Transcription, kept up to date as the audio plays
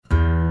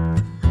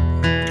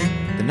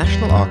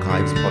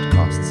Archives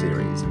podcast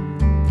series,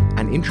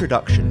 an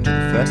introduction to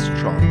the first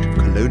tranche of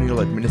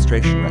colonial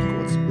administration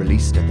records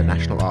released at the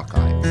National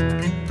Archives,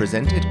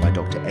 presented by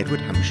Dr. Edward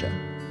Hampshire.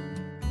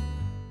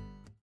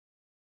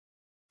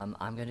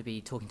 I'm going to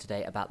be talking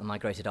today about the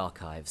migrated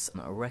archives,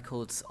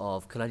 records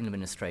of colonial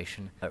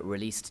administration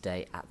released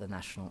today at the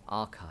National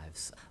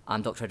Archives.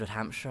 I'm Dr. Edward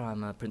Hampshire.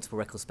 I'm a principal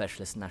record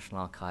specialist in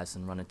National Archives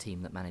and run a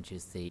team that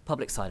manages the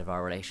public side of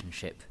our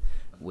relationship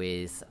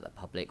with the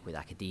public, with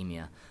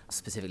academia,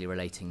 specifically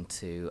relating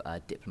to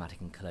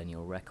diplomatic and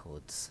colonial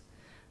records.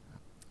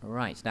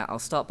 Right, now I'll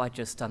start by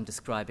just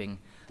describing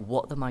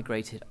what the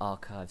migrated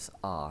archives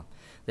are.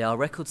 They are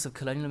records of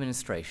colonial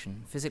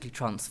administration physically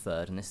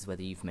transferred, and this is where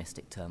the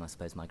euphemistic term, I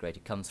suppose,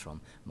 migrated comes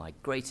from,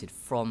 migrated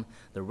from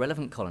the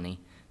relevant colony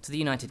to the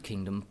United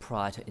Kingdom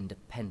prior to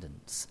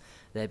independence.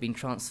 They've been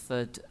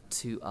transferred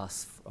to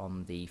us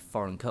from the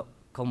Foreign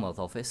Commonwealth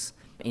Office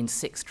in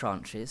 6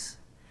 tranches,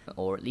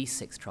 or at least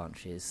 6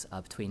 tranches,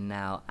 between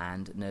now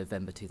and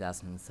November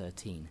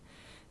 2013.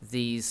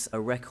 These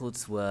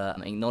records were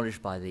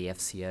acknowledged by the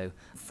FCO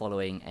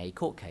following a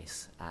court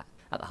case at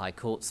the High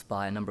Courts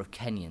by a number of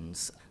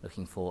Kenyans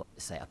looking for,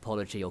 say,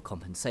 apology or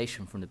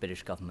compensation from the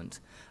British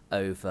government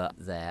over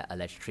their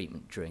alleged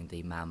treatment during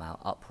the Mau Mau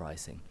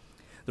uprising.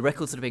 The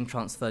records that are being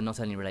transferred not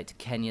only relate to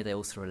Kenya, they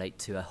also relate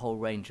to a whole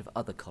range of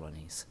other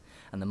colonies.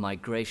 And the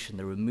migration,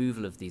 the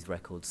removal of these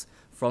records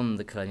from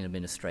the colonial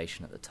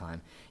administration at the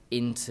time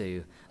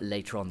into,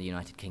 later on, the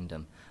United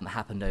Kingdom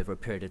happened over a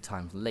period of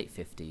time from the late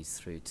 50s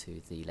through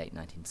to the late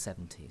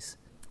 1970s.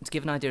 To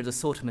give an idea of the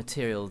sort of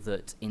material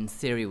that in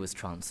theory was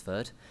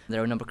transferred,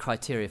 there are a number of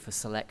criteria for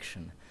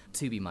selection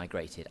to be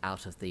migrated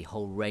out of the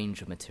whole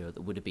range of material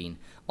that would have been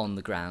on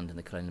the ground in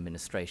the colonial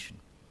administration.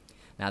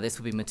 Now, this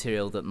would be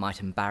material that might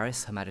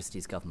embarrass Her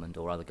Majesty's government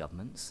or other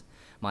governments,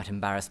 might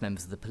embarrass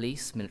members of the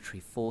police, military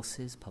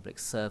forces, public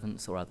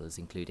servants, or others,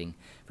 including,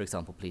 for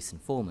example, police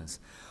informers.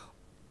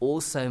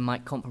 Also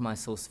might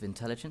compromise source of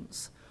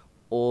intelligence,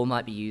 or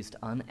might be used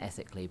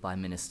unethically by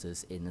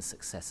ministers in the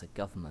successor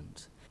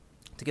government.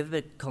 To give a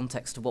bit of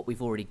context to what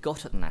we've already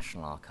got at the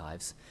National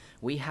Archives,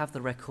 we have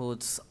the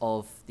records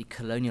of the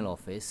Colonial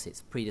Office,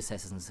 its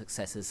predecessors and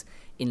successors,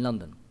 in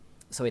London.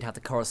 So we'd have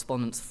the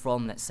correspondence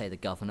from, let's say, the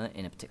governor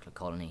in a particular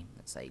colony,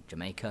 let's say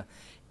Jamaica,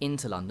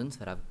 into London. So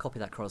we'd have a copy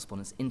of that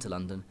correspondence into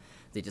London,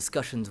 the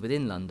discussions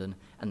within London,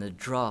 and the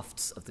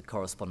drafts of the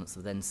correspondence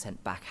are then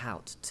sent back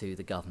out to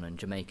the governor in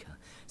Jamaica.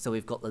 So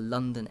we've got the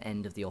London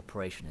end of the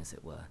operation, as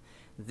it were.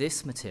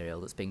 This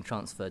material that's being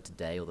transferred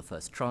today, or the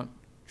first tranche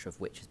of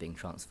which is being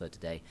transferred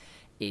today,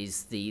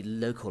 is the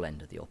local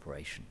end of the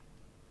operation.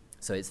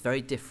 So it's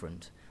very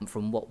different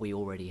from what we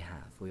already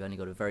have. We've only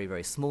got a very,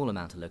 very small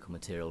amount of local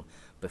material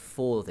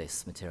before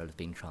this material has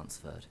been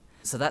transferred.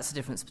 So that's the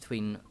difference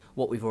between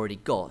what we've already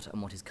got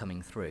and what is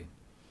coming through.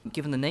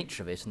 Given the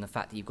nature of it and the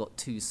fact that you've got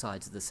 2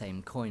 sides of the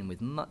same coin with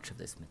much of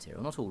this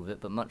material, not all of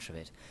it, but much of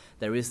it,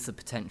 there is the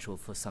potential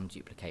for some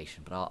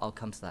duplication, but I'll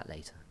come to that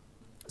later.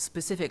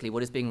 Specifically,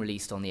 what is being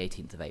released on the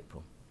 18th of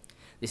April.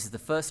 This is the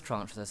first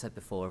tranche, as I said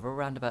before, of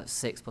around about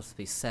 6,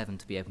 possibly 7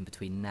 to be open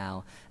between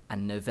now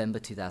and November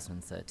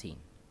 2013.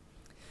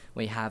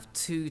 We have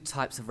 2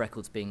 types of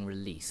records being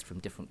released from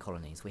different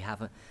colonies. We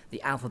have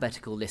the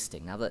alphabetical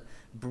listing. Now, that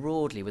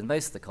broadly, with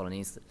most of the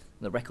colonies,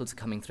 the records are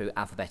coming through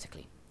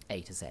alphabetically,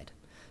 A to Z.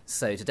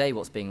 So today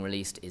what's being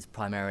released is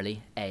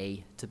primarily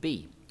A to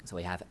B. So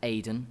we have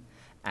Aden,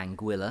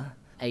 Anguilla.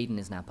 Aden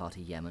is now part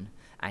of Yemen.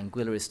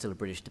 Anguilla is still a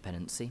British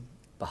dependency.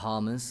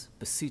 Bahamas,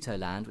 Basuto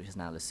land, which is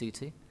now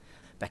Lesotho.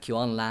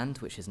 Bechuan land,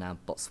 which is now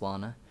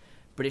Botswana.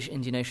 British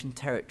Indian Ocean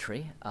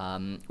Territory,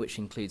 which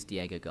includes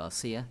Diego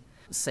Garcia.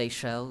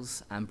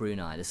 Seychelles and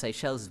Brunei. The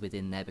Seychelles is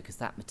within there because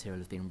that material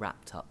has been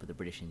wrapped up with the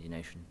British Indian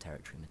Ocean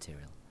Territory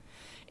material.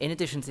 In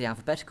addition to the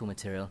alphabetical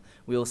material,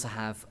 we also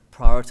have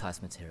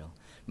prioritised material,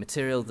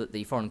 material that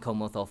the Foreign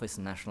Commonwealth Office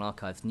and National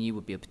Archives knew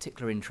would be of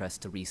particular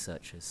interest to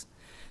researchers.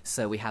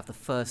 So we have the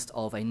first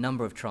of a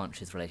number of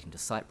tranches relating to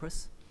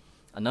Cyprus,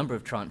 a number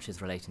of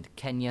tranches relating to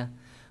Kenya,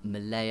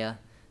 Malaya,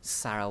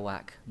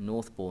 Sarawak,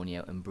 North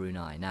Borneo and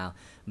Brunei. Now,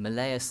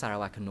 Malaya,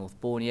 Sarawak and North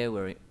Borneo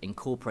were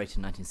incorporated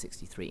in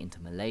 1963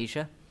 into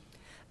Malaysia,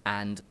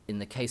 and in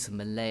the case of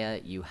Malaya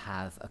you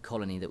have a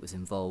colony that was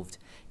involved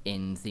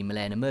in the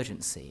Malayan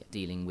emergency,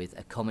 dealing with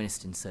a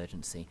communist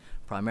insurgency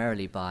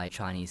primarily by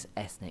Chinese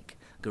ethnic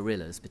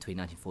guerrillas between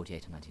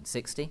 1948 and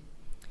 1960.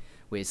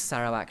 With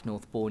Sarawak,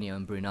 North Borneo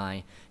and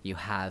Brunei, you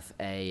have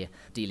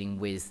dealing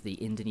with the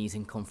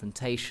Indonesian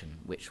confrontation,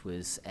 which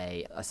was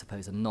I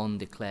suppose, a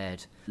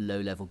non-declared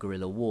low-level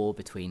guerrilla war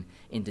between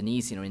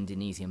Indonesian or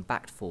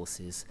Indonesian-backed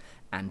forces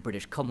and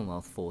British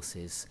Commonwealth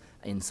forces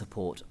in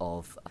support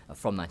of,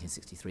 from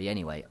 1963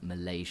 anyway,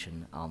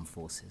 Malaysian armed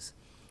forces.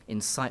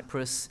 In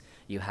Cyprus,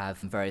 you have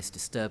various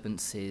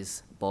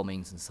disturbances,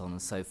 bombings and so on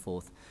and so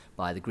forth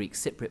by the Greek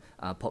Cypriot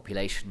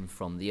population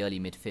from the early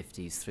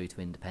mid-50s through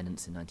to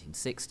independence in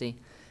 1960.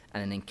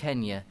 And then in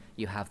Kenya,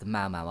 you have the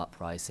Mau Mau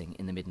uprising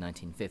in the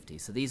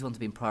mid-1950s. So these ones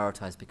have been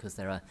prioritised because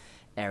there are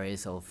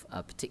areas of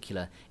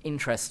particular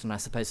interest and I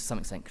suppose to some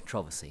extent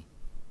controversy.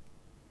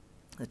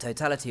 The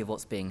totality of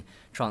what's being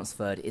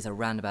transferred is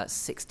around about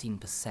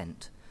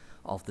 16%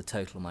 of the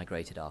total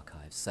migrated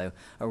archives, so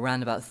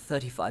around about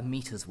 35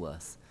 metres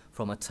worth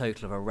from a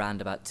total of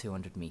around about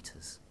 200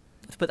 metres.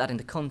 To put that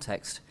into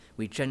context,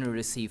 we generally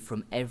receive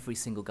from every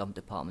single government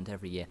department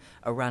every year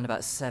around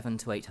about 700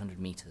 to 800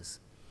 metres.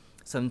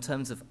 So in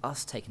terms of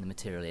us taking the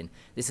material in,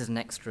 this is an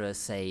extra,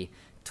 say,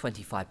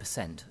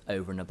 25%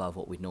 over and above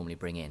what we'd normally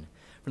bring in.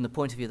 From the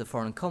point of view of the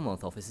Foreign and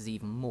Commonwealth Office is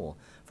even more.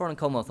 Foreign and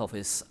Commonwealth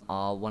Office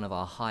are one of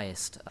our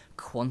highest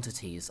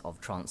quantities of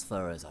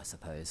transferers, I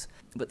suppose.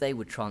 But they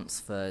would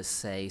transfer,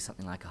 say,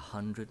 something like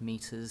 100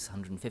 metres,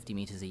 150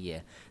 metres a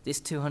year. This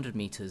 200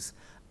 metres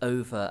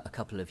over a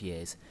couple of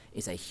years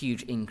is a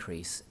huge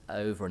increase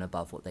over and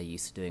above what they're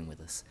used to doing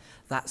with us.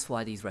 That's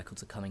why these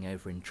records are coming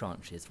over in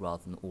tranches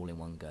rather than all in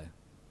one go.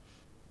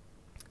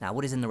 Now,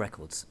 what is in the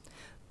records?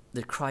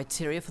 The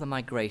criteria for the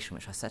migration,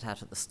 which I set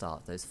out at the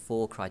start, those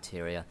 4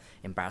 criteria,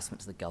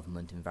 embarrassment to the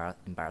government,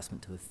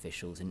 embarrassment to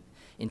officials,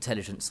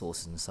 intelligence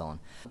sources and so on,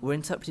 were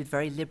interpreted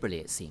very liberally,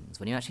 it seems.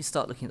 When you actually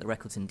start looking at the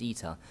records in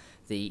detail,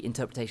 the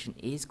interpretation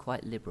is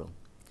quite liberal.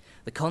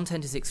 The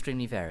content is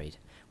extremely varied.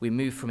 We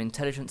move from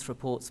intelligence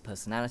reports,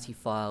 personality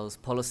files,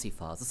 policy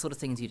files, the sort of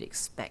things you'd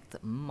expect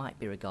that might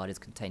be regarded as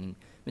containing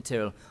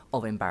material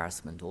of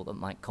embarrassment or that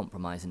might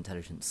compromise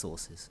intelligence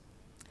sources.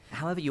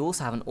 However, you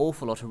also have an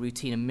awful lot of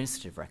routine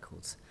administrative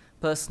records,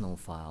 personal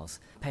files,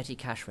 petty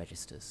cash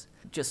registers.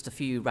 Just a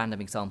few random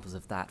examples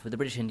of that. With the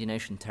British Indian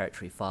Ocean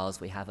Territory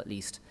files, we have at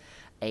least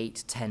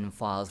 8-10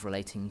 files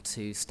relating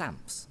to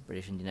stamps,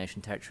 British Indian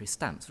Ocean Territory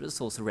stamps, which is a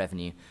source of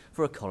revenue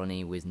for a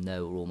colony with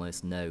no or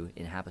almost no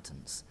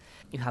inhabitants.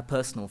 You have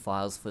personal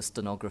files for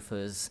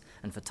stenographers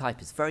and for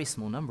typists, very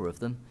small number of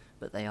them,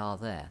 but they are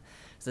there.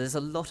 So there's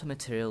a lot of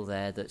material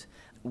there that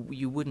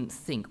you wouldn't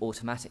think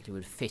automatically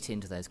would fit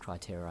into those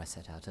criteria I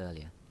set out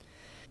earlier.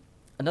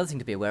 Another thing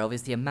to be aware of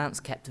is the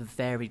amounts kept have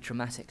varied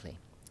dramatically.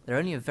 There are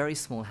only a very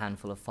small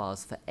handful of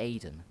files for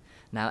Aden.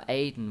 Now,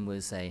 Aden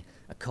was a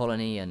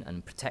colony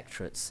and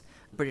protectorates.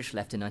 British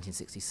left in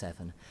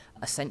 1967,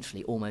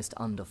 essentially almost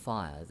under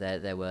fire.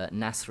 There were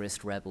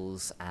Nasserist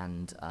rebels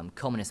and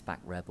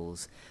communist-backed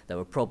rebels. There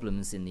were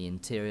problems in the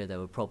interior. There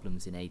were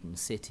problems in Aden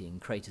City, in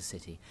Crater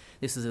City.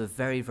 This was a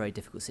very, very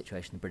difficult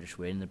situation the British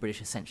were in. The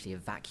British essentially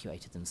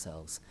evacuated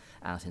themselves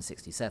out in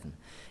 67.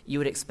 You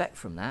would expect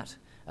from that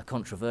a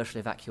controversial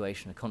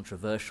evacuation, a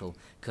controversial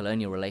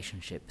colonial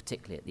relationship,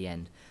 particularly at the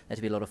end, there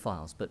to be a lot of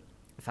files. But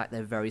in fact,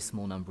 they're a very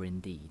small number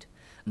indeed.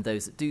 And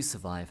those that do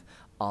survive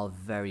are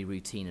very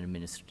routine and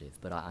administrative,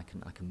 but I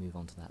can move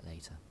on to that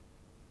later.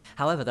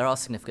 However, there are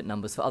significant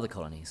numbers for other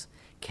colonies.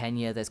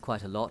 Kenya, there's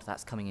quite a lot.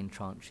 That's coming in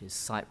tranches.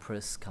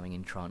 Cyprus, coming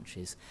in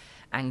tranches.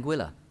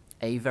 Anguilla,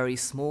 a very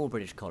small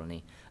British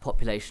colony,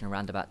 population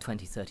around about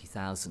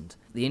 20,000-30,000.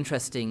 The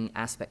interesting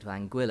aspect of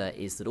Anguilla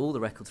is that all the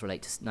records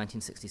relate to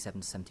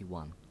 1967 to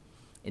 71.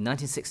 In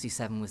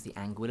 1967 was the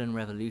Anguillan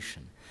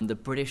Revolution. The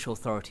British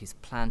authorities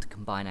planned to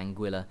combine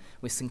Anguilla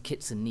with St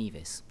Kitts and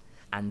Nevis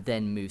and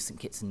then move St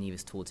Kitts and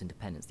Nevis towards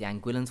independence. The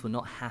Anguillans were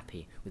not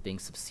happy with being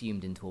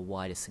subsumed into a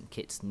wider St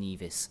Kitts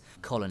Nevis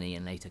colony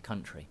and later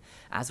country.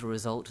 As a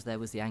result, there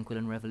was the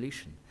Anguillan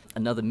Revolution,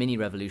 another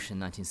mini-revolution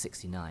in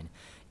 1969.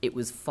 It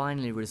was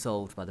finally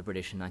resolved by the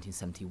British in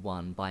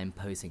 1971 by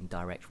imposing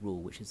direct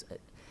rule, which is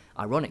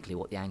ironically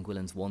what the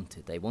Anguillans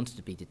wanted. They wanted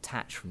to be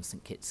detached from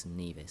St Kitts and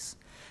Nevis,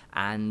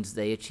 and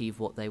they achieved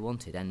what they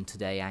wanted, and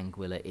today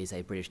Anguilla is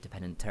a British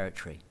dependent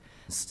territory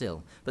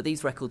still. But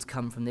these records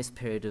come from this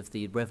period of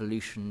the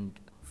revolution,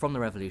 from the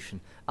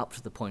revolution up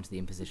to the point of the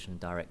imposition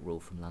of direct rule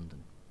from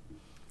London.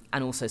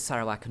 And also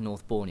Sarawak and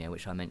North Borneo,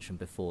 which I mentioned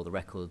before, the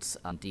records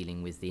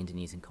dealing with the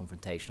Indonesian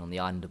confrontation on the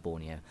island of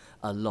Borneo.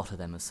 A lot of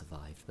them have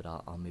survived, but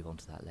I'll move on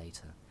to that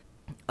later.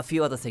 A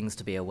few other things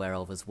to be aware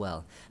of as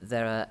well.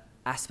 There are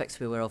aspects to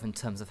be aware of in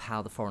terms of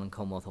how the Foreign and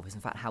Commonwealth Office,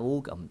 in fact how all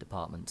government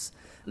departments,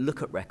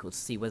 look at records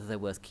to see whether they're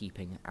worth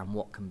keeping and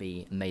what can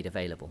be made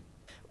available.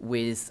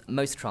 With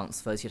most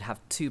transfers, you'd have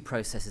 2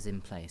 processes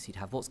in place. You'd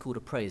have what's called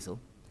appraisal,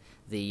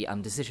 the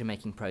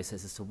decision-making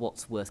process as to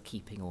what's worth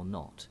keeping or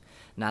not.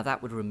 Now,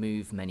 that would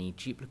remove many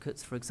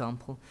duplicates, for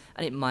example,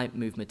 and it might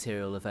move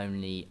material of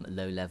only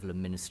low-level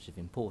administrative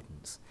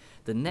importance.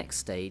 The next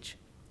stage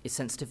is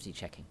sensitivity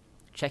checking.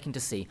 Checking to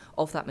see,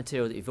 of that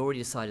material that you've already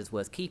decided is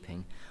worth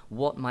keeping,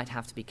 what might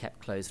have to be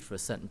kept closed for a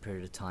certain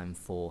period of time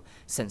for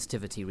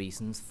sensitivity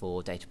reasons,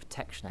 for Data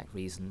Protection Act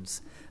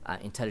reasons,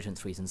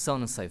 intelligence reasons, so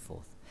on and so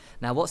forth.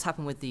 Now, what's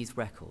happened with these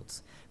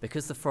records?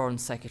 Because the Foreign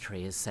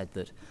Secretary has said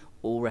that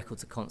all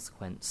records of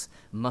consequence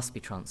must be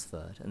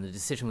transferred, and the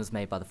decision was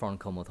made by the Foreign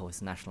Commonwealth Office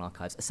and National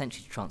Archives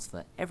essentially to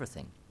transfer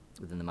everything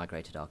within the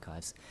migrated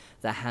archives,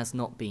 there has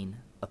not been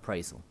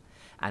appraisal.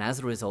 And as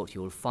a result,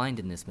 you will find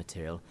in this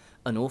material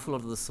an awful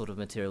lot of the sort of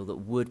material that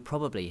would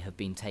probably have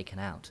been taken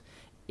out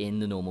in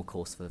the normal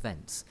course of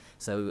events.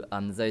 So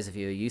those of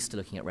you who are used to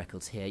looking at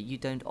records here, you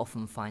don't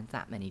often find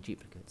that many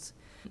duplicates.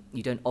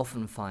 You don't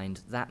often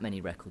find that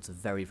many records of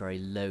very, very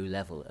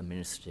low-level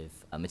administrative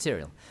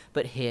material.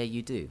 But here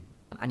you do.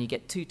 And you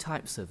get 2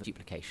 types of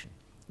duplication.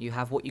 You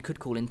have what you could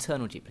call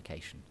internal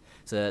duplication.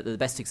 So the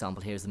best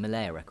example here is the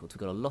Malaya records. We've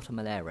got a lot of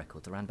Malaya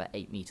records, around about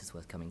 8 metres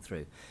worth coming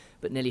through.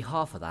 But nearly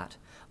half of that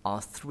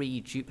are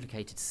 3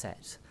 duplicated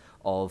sets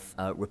of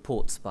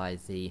reports by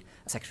the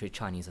Secretary of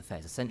Chinese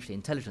Affairs, essentially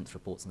intelligence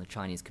reports on the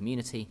Chinese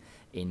community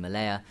in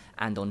Malaya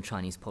and on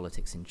Chinese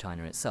politics in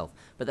China itself.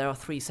 But there are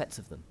 3 sets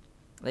of them.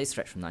 They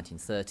stretch from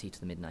 1930 to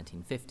the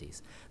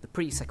mid-1950s. The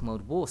pre-Second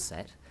World War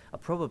set are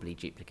probably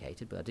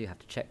duplicated, but I do have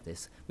to check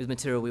this, with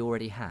material we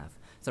already have.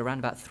 So around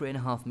about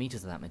 3.5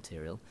 metres of that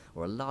material,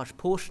 or a large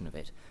portion of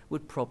it,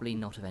 would probably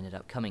not have ended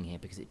up coming here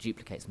because it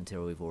duplicates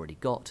material we've already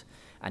got,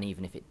 and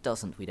even if it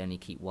doesn't, we'd only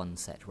keep 1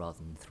 set rather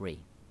than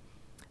 3.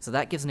 So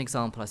that gives an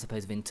example, I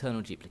suppose, of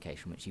internal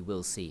duplication, which you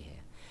will see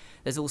here.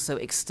 There's also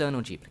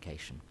external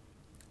duplication.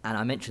 And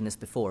I mentioned this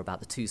before about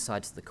the 2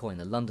 sides of the coin,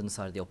 the London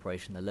side of the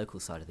operation, the local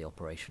side of the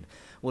operation.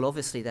 Well,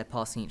 obviously they're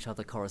passing each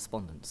other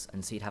correspondence,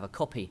 and so you'd have a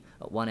copy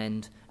at one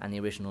end and the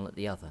original at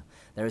the other.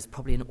 There is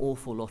probably an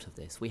awful lot of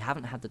this. We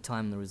haven't had the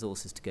time and the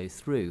resources to go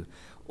through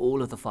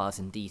all of the files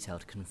in detail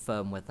to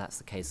confirm whether that's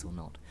the case or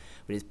not.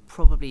 But it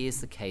probably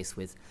is the case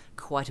with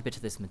quite a bit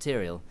of this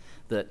material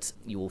that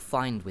you will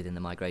find within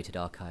the migrated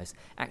archives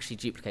actually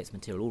duplicates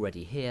material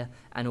already here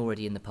and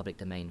already in the public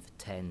domain for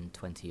 10,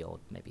 20 odd,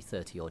 maybe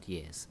 30 odd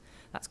years.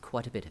 That's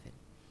quite a bit of it.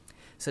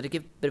 So to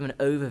give a bit of an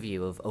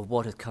overview of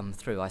what has come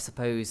through, I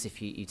suppose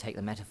if you take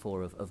the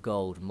metaphor of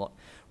gold, and what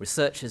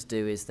researchers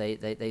do is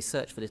they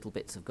search for little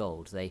bits of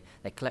gold. They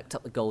collect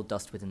up the gold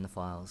dust within the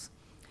files.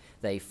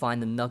 They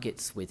find the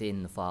nuggets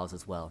within the files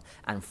as well,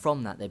 and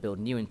from that they build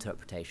new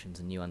interpretations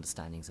and new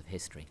understandings of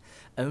history.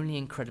 Only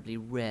incredibly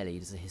rarely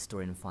does a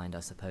historian find, I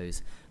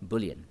suppose,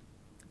 bullion,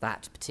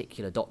 that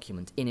particular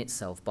document in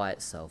itself, by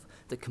itself,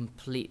 that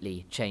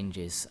completely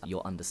changes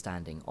your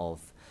understanding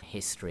of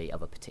history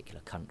of a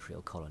particular country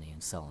or colony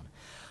and so on.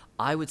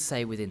 I would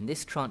say within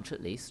this tranche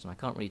at least, and I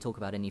can't really talk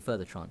about any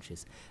further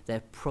tranches,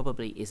 there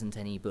probably isn't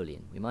any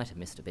bullion. We might have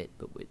missed a bit,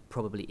 but it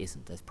probably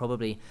isn't. There's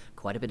probably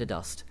quite a bit of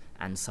dust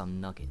and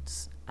some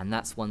nuggets, and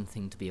that's one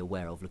thing to be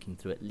aware of looking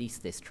through at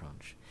least this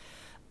tranche.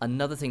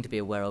 Another thing to be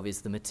aware of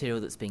is the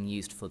material that's being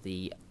used for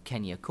the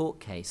Kenya court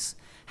case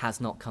has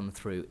not come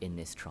through in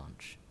this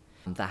tranche.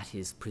 That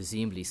is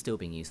presumably still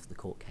being used for the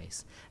court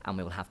case, and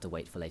we will have to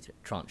wait for later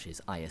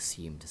tranches, I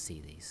assume, to see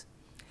these.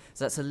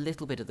 So that's a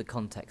little bit of the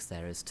context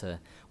there as to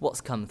what's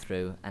come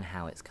through and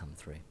how it's come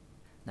through.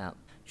 Now,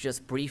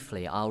 just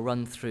briefly, I'll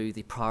run through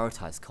the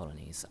prioritised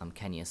colonies,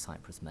 Kenya,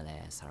 Cyprus,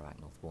 Malaya, Sarawak,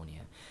 North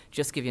Borneo,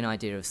 just to give you an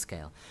idea of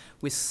scale.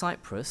 With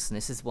Cyprus, and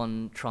this is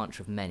one tranche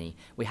of many,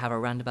 we have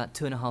around about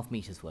 2.5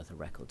 metres worth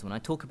of records. When I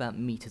talk about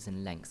metres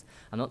in length,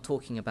 I'm not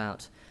talking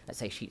about, let's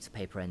say, sheets of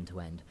paper end to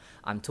end.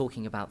 I'm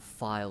talking about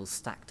files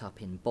stacked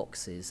up in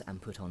boxes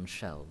and put on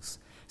shelves.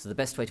 So the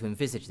best way to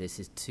envisage this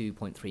is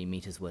 2.3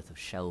 metres worth of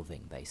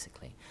shelving,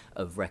 basically,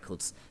 of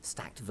records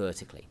stacked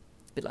vertically,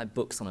 a bit like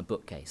books on a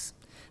bookcase.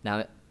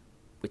 Now,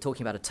 we're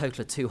talking about a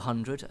total of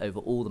 200 over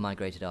all the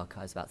migrated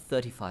archives, about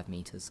 35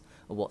 metres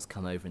of what's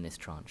come over in this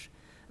tranche.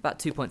 About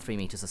 2.3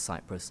 metres of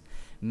Cyprus.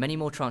 Many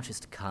more tranches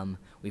to come.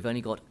 We've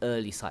only got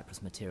early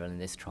Cyprus material in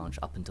this tranche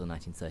up until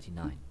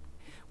 1939.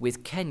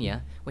 With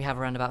Kenya, we have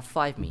around about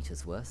 5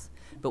 metres worth,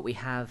 but we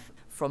have,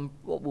 from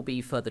what will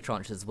be further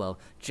tranches as well,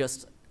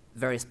 just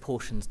various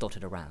portions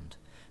dotted around.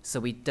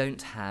 So we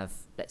don't have,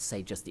 let's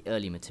say, just the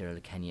early material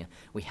of Kenya.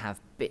 We have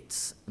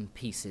bits and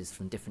pieces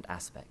from different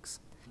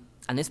aspects.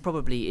 And this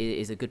probably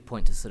is a good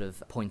point to sort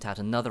of point out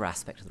another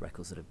aspect of the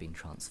records that have been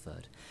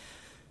transferred.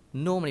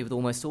 Normally, with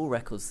almost all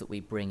records that we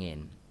bring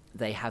in,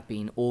 they have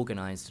been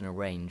organised and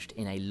arranged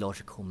in a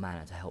logical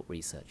manner to help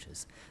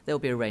researchers. They'll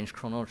be arranged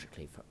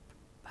chronologically,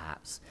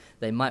 perhaps.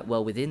 They might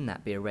well, within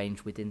that, be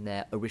arranged within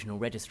their original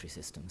registry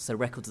system. So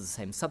records of the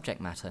same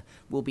subject matter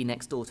will be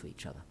next door to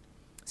each other.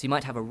 So you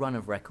might have a run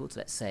of records,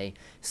 let's say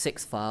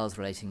 6 files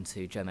relating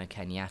to Jomo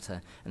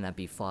Kenyatta, and that'd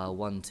be file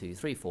 1, 2,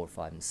 3, 4,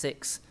 5, and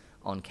 6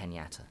 on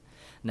Kenyatta.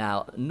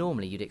 Now,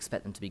 normally you'd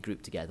expect them to be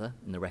grouped together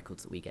in the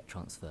records that we get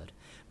transferred.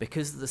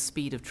 Because of the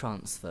speed of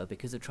transfer,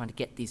 because of trying to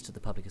get these to the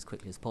public as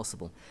quickly as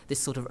possible, this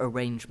sort of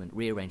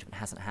rearrangement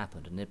hasn't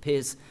happened, and it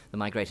appears the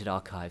migrated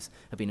archives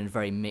have been in a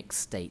very mixed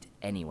state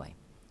anyway.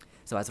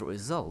 So as a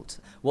result,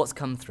 what's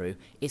come through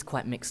is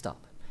quite mixed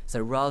up.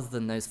 So rather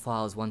than those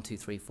files 1, 2,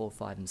 3, 4,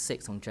 5, and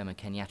 6 on Jomo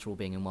Kenyatta all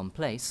being in one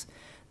place,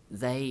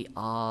 they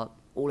are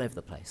all over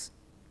the place.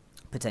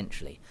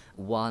 Potentially.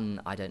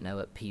 One, I don't know,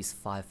 at piece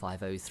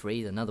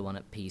 5503, another one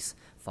at piece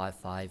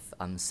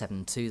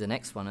 5572, the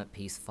next one at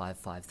piece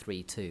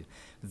 5532.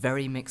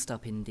 Very mixed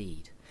up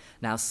indeed.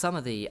 Now, some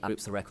of the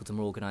groups of records are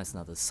more organised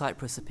than others.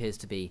 Cyprus appears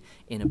to be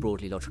in a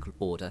broadly logical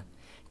order.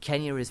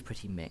 Kenya is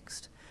pretty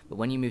mixed. But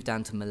when you move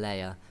down to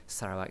Malaya,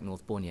 Sarawak,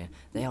 North Borneo,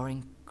 they are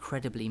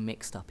incredibly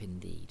mixed up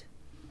indeed.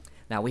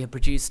 Now, we have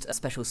produced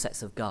special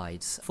sets of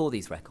guides for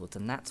these records,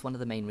 and that's one of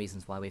the main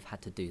reasons why we've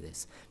had to do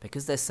this.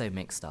 Because they're so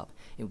mixed up,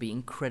 it would be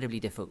incredibly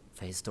difficult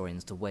for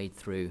historians to wade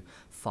through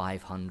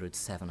 500,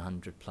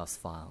 700 plus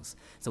files.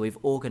 So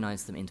we've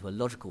organised them into a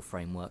logical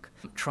framework,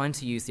 trying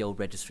to use the old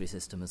registry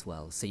system as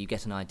well, so you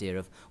get an idea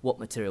of what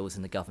material was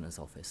in the Governor's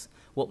office,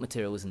 what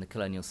material was in the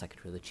Colonial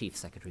Secretary or the Chief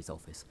Secretary's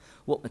office,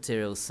 what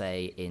material,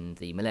 say, in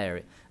the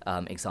malaria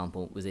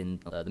example, was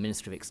in the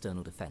Ministry of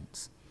External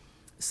Defence.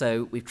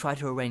 So we've tried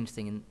to arrange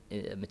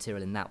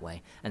material in that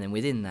way, and then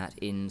within that,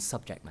 in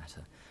subject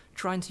matter,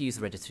 trying to use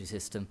the registry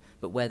system,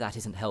 but where that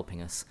isn't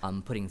helping us,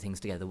 putting things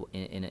together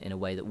in a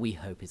way that we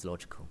hope is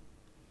logical.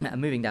 Now,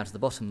 moving down to the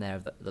bottom there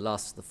of the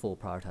last of the 4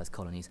 prioritised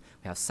colonies,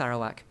 we have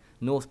Sarawak,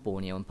 North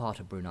Borneo and part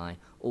of Brunei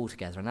all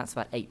together, and that's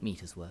about 8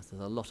 metres worth.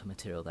 There's a lot of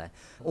material there,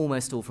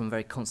 almost all from a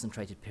very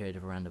concentrated period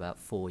of around about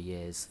 4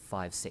 years,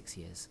 5, 6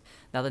 years.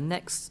 Now, the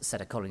next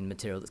set of colony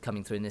material that's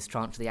coming through in this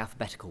tranche are the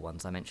alphabetical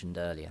ones I mentioned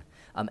earlier.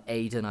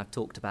 Aden I've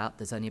talked about,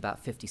 there's only about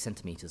 50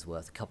 centimetres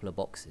worth, a couple of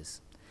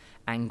boxes.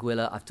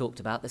 Anguilla I've talked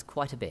about, there's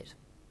quite a bit,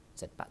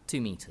 it's about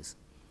 2 metres.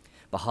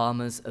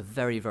 Bahamas, a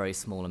very, very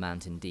small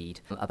amount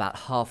indeed. About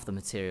half the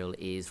material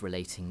is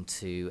relating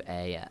to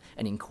an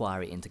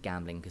inquiry into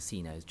gambling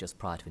casinos just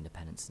prior to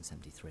independence in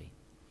 1973.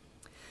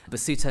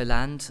 Basuto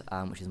land,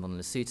 which is modern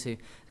Lesotho,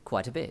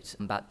 quite a bit,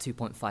 about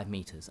 2.5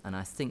 metres, and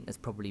I think there's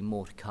probably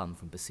more to come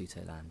from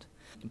Basuto land.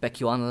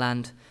 Bechuana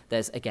land,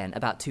 there's again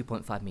about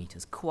 2.5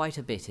 metres, quite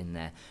a bit in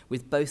there.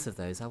 With both of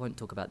those, I won't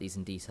talk about these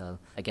in detail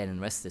again in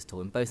the rest of this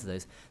talk, in both of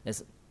those,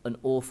 there's an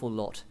awful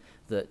lot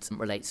that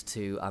relates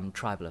to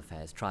tribal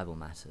affairs, tribal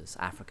matters,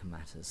 African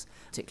matters,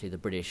 particularly the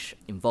British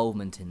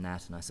involvement in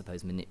that and I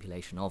suppose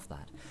manipulation of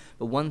that.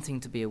 But one thing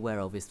to be aware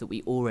of is that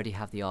we already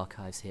have the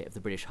archives here of the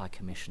British High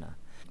Commissioner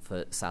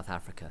for South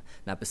Africa.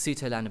 Now,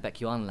 Basuto land and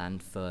Bechuana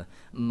land for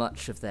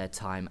much of their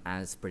time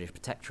as British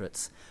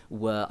protectorates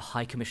were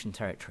High Commission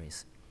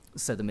territories.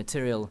 So the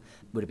material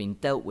would have been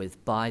dealt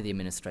with by the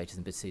administrators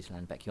in Basuto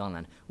land and Bechuana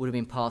land, would have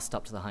been passed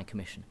up to the High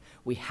Commission.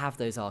 We have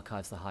those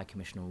archives of the High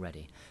Commission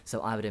already.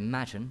 So I would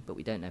imagine, but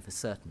we don't know for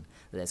certain,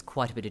 that there's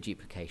quite a bit of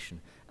duplication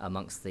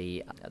amongst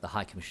the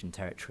High Commission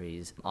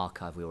territories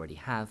archive we already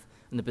have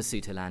and the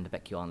Basuto land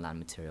and Bechuana land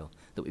material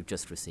that we've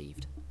just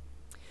received.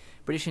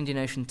 British Indian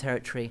Ocean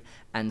Territory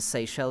and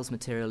Seychelles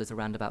material is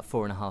around about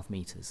 4.5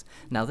 metres.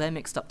 Now, they're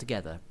mixed up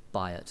together,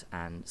 Biot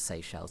and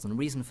Seychelles, and the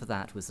reason for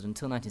that was that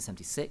until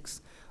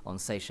 1976, on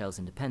Seychelles'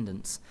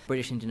 independence,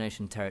 British Indian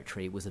Ocean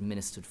Territory was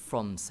administered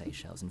from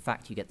Seychelles. In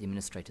fact, you get the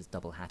administrators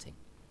double hatting.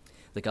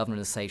 The governor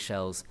of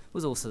Seychelles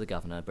was also the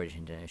governor of British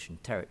Indian Ocean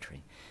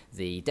Territory.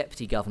 The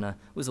deputy governor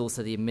was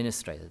also the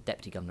administrator. The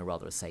deputy governor,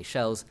 rather, of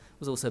Seychelles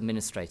was also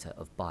administrator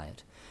of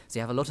Biot. So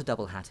you have a lot of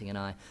double hatting, and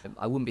I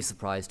wouldn't be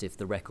surprised if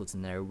the records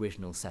in their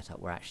original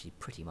setup were actually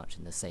pretty much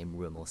in the same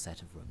room or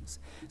set of rooms.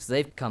 So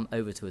they've come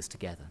over to us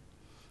together.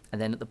 And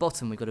then at the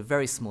bottom, we've got a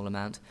very small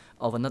amount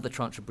of another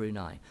tranche of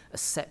Brunei, a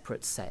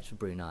separate set of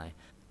Brunei,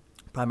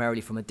 primarily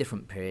from a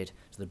different period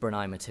to the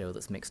Brunei material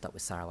that's mixed up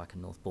with Sarawak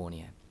and North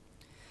Borneo.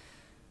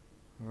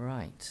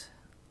 Right,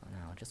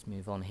 now I'll just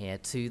move on here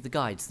to the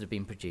guides that have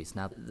been produced.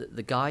 Now,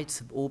 the guides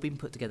have all been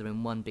put together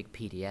in one big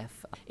PDF.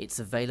 It's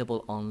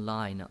available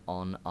online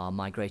on our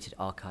Migrated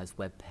Archives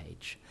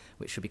webpage,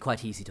 which should be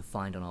quite easy to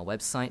find on our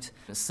website.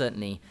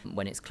 Certainly,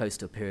 when it's close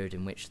to a period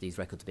in which these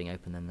records are being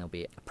opened, then there'll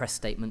be a press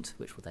statement,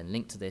 which will then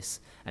link to this,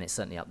 and it's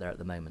certainly up there at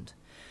the moment.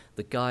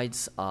 The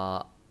guides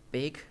are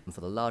big.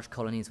 For the large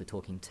colonies, we're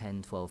talking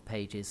 10, 12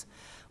 pages.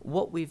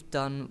 What we've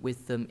done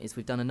with them is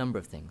we've done a number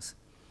of things.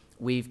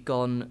 We've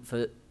gone,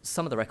 for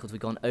some of the records,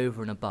 we've gone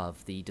over and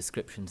above the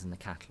descriptions in the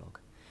catalogue.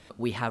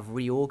 We have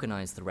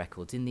reorganised the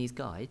records in these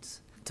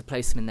guides to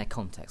place them in their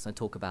context. I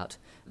talk about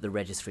the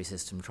registry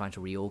system, trying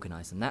to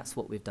reorganise them. That's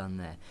what we've done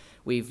there.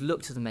 We've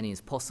looked at as many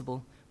as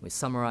possible. We've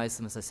summarised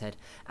them, as I said.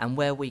 And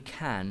where we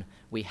can,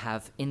 we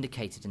have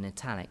indicated in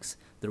italics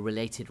the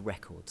related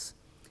records.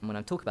 And when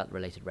I talk about the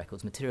related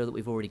records, material that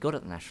we've already got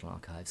at the National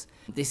Archives,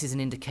 this is an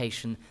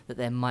indication that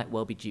there might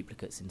well be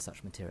duplicates in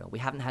such material. We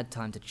haven't had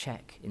time to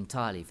check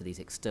entirely for these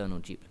external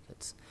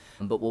duplicates.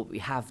 But what we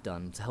have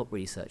done to help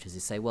researchers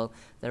is say, well,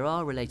 there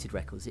are related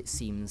records, it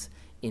seems,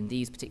 in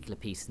these particular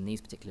pieces, in these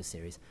particular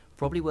series.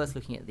 Probably worth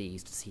looking at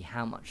these to see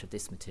how much of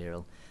this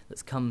material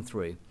that's come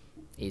through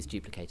is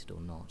duplicated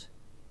or not.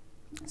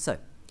 So,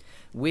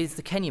 with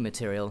the Kenya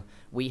material,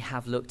 we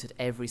have looked at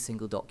every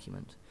single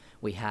document.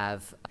 We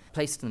have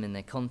placed them in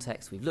their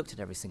context, we've looked at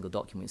every single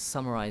document, we've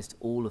summarised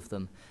all of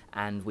them,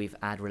 and we've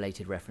added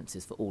related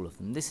references for all of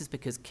them. This is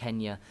because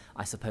Kenya,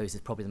 I suppose,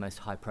 is probably the most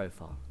high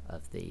profile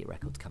of the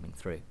records coming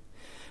through.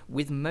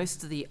 With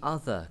most of the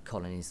other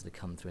colonies that have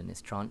come through in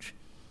this tranche,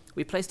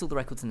 we've placed all the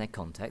records in their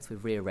context,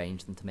 we've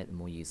rearranged them to make them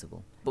more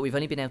usable. But we've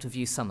only been able to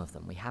view some of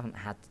them. We haven't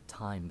had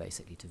time,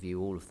 basically, to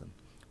view all of them.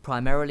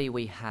 Primarily,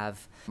 we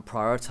have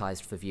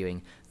prioritised for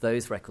viewing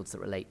those records that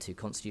relate to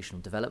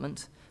constitutional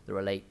development, that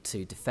relate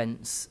to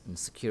defence and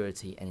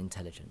security and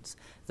intelligence.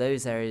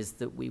 Those areas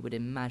that we would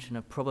imagine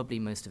are probably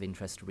most of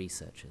interest to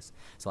researchers.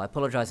 So I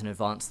apologise in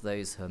advance to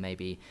those who are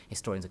maybe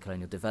historians of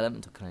colonial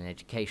development or colonial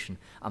education.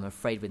 I'm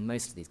afraid with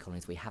most of these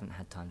colonies we haven't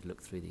had time to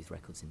look through these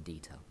records in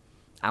detail.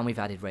 And we've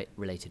added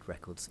related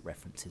records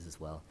references as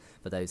well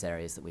for those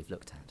areas that we've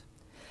looked at.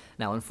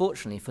 Now,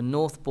 unfortunately, for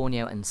North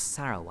Borneo and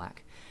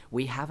Sarawak,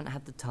 we haven't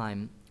had the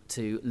time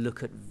to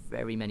look at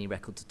very many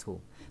records at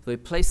all. So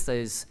we've placed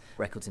those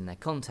records in their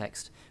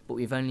context, but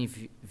we've only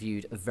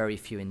viewed a very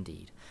few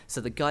indeed.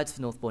 So the guides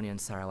for North Borneo and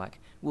Sarawak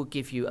will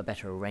give you a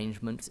better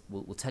arrangement,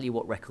 will tell you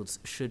what records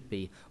should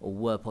be or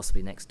were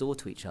possibly next door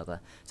to each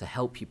other to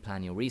help you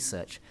plan your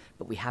research,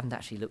 but we haven't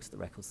actually looked at the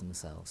records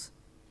themselves.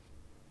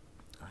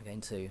 I'm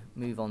going to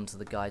move on to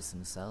the guides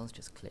themselves,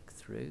 just click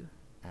through,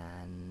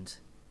 and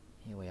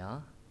here we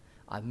are.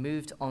 I've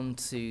moved on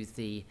to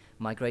the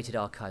Migrated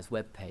Archives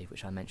webpage,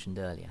 which I mentioned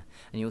earlier,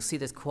 and you'll see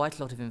there's quite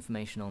a lot of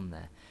information on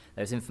there.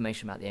 There's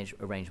information about the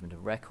arrangement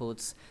of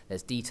records,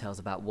 there's details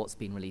about what's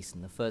been released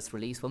in the first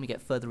release. When we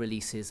get further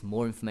releases,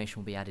 more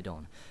information will be added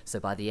on. So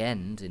by the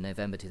end, in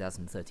November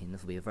 2013,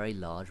 this will be a very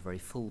large, very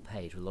full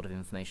page with a lot of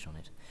information on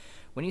it.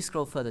 When you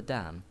scroll further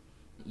down,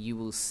 you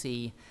will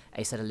see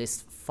a set of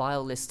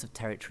file lists of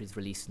territories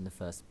released in the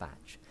first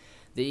batch.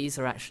 These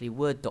are actually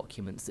Word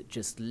documents that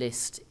just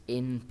list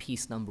in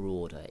piece number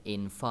order,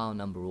 in file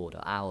number order,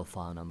 our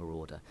file number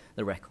order,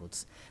 the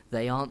records.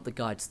 They aren't the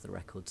guides to the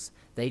records.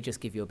 They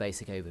just give you a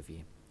basic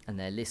overview, and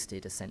they're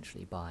listed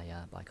essentially by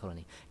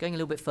colony. Going a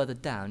little bit further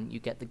down, you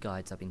get the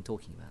guides I've been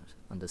talking about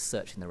under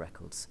searching the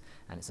records,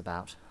 and it's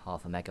about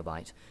 0.5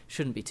 MB.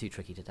 Shouldn't be too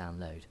tricky to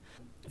download.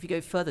 If you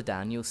go further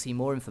down, you'll see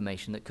more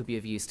information that could be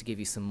of use to give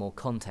you some more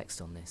context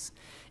on this.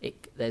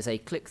 There's a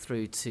click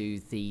through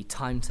to the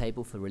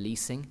timetable for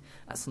releasing.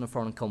 That's on the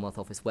Foreign and Commonwealth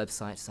Office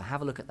website, so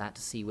have a look at that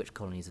to see which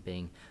colonies are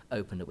being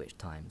opened at which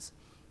times.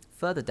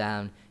 Further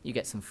down, you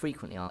get some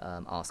frequently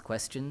asked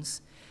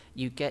questions.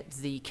 You get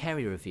the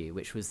Kerry review,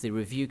 which was the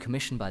review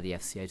commissioned by the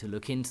FCO to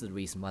look into the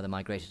reason why the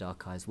migrated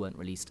archives weren't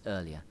released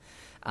earlier.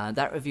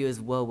 That review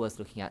is well worth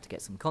looking at to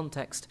get some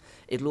context.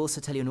 It'll also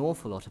tell you an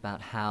awful lot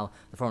about how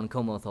the Foreign and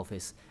Commonwealth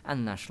Office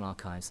and the National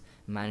Archives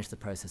managed the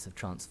process of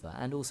transfer,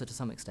 and also to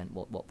some extent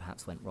what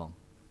perhaps went wrong.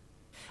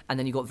 And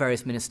then you've got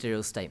various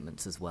ministerial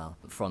statements as well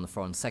from the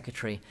Foreign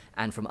Secretary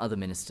and from other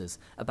ministers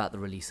about the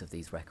release of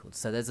these records.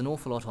 So there's an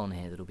awful lot on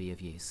here that will be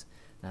of use.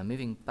 Now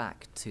moving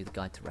back to the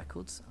Guide to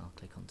Records, I'll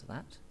click onto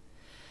that.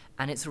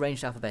 And it's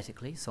arranged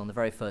alphabetically, so on the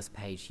very first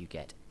page you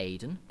get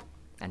Aden.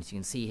 And as you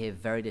can see here,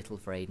 very little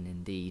for Aden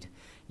indeed.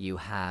 You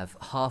have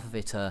half of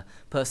it are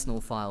personal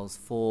files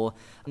for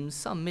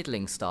some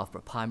middling staff,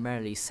 but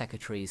primarily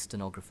secretaries,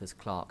 stenographers,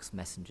 clerks,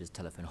 messengers,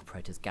 telephone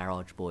operators,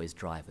 garage boys,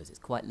 drivers. It's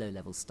quite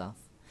low-level stuff.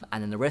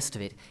 And then the rest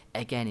of it,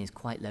 again, is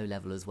quite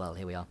low-level as well.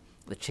 Here we are.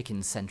 The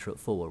Chicken Centre at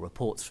Fulwer,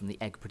 reports from the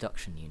Egg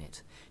Production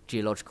Unit,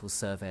 Geological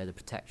Survey of the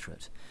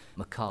Protectorate,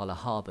 Makala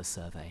Harbour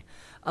Survey.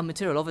 A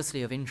material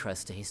obviously of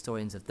interest to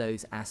historians of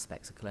those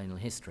aspects of colonial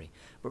history,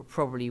 but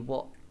probably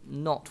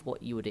not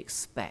what you would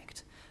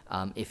expect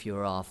if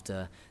you're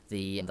after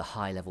the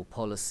high-level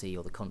policy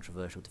or the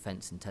controversial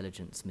defence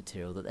intelligence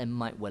material that there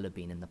might well have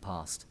been in the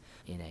past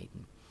in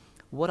Aden.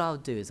 What I'll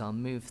do is I'll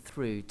move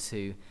through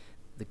to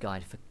the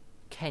guide for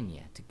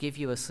Kenya to give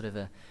you a sort of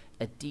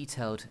a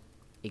detailed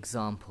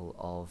example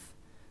of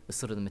the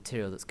sort of the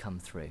material that's come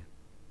through.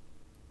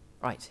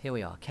 Right, here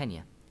we are,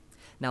 Kenya.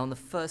 Now on the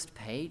first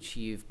page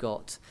you've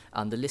got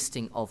the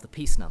listing of the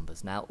piece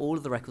numbers. Now all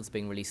of the records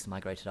being released in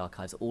Migrated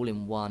Archives are all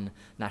in one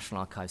National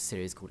Archives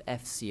series called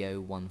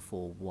FCO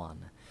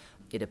 141.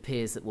 It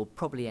appears that we'll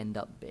probably end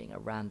up being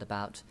around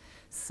about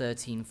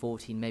 13,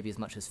 14, maybe as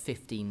much as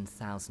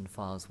 15,000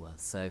 files worth.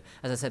 So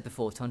as I said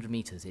before, 200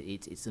 metres,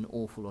 it's an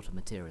awful lot of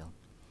material.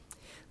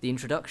 The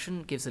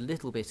introduction gives a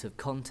little bit of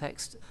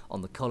context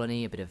on the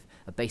colony, a bit of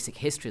a basic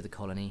history of the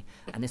colony,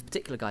 and this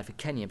particular guide for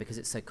Kenya, because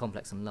it's so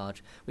complex and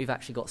large, we've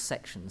actually got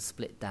sections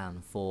split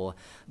down for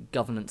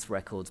governance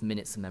records,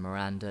 minutes and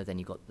memoranda. Then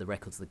you've got the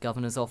records of the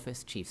Governor's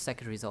Office, Chief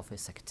Secretary's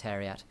Office,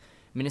 Secretariat,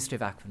 Ministry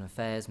of African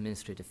Affairs,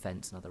 Ministry of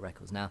Defence and other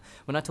records. Now,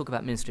 when I talk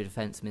about Ministry of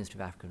Defence, Ministry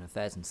of African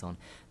Affairs and so on,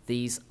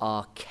 these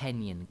are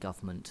Kenyan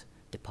government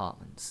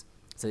departments.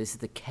 So this is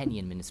the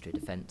Kenyan Ministry of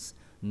Defence,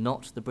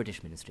 not the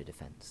British Ministry of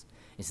Defence.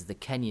 This is the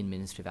Kenyan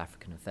Ministry of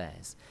African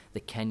Affairs,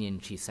 the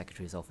Kenyan Chief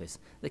Secretary's Office,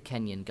 the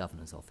Kenyan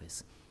Governor's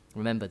Office.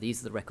 Remember,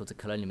 these are the records of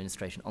colonial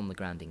administration on the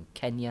ground in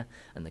Kenya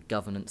and the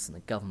governance and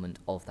the government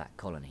of that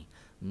colony,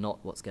 not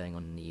what's going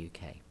on in the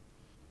UK.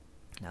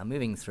 Now,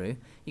 moving through,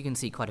 you can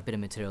see quite a bit of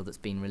material that's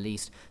been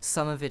released.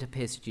 Some of it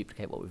appears to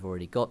duplicate what we've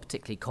already got,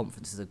 particularly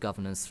conferences of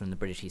governors from the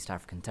British East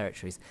African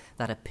territories.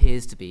 That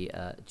appears to be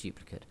a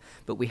duplicate.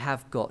 But we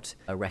have got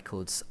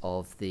records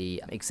of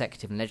the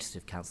Executive and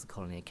Legislative Council of the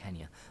Colony of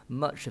Kenya.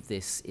 Much of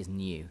this is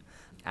new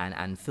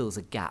and fills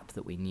a gap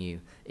that we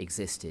knew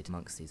existed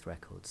amongst these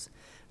records.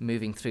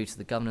 Moving through to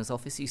the Governor's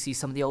Office, you see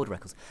some of the old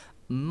records.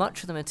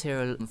 Much of the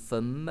material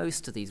for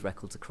most of these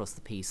records across the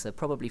piece are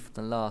probably from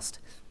the last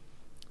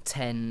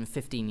 10,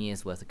 15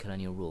 years worth of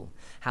colonial rule.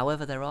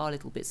 However, there are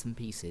little bits and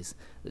pieces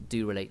that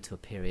do relate to a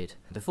period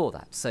before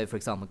that. So, for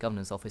example,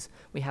 Governor's Office,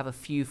 we have a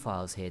few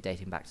files here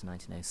dating back to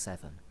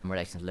 1907,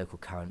 relating to local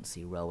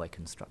currency, railway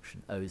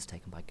construction, oaths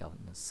taken by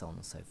governors, so on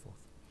and so forth.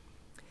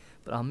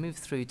 But I'll move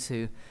through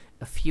to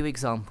a few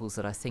examples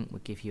that I think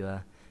would give you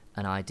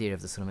an idea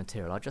of the sort of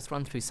material. I'll just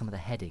run through some of the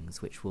headings,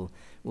 which will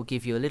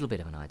give you a little bit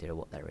of an idea of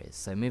what there is.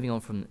 So moving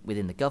on from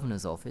within the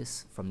Governor's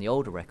Office, from the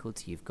older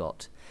records,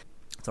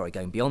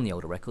 going beyond the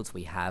older records,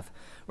 we have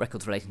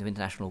records relating to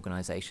international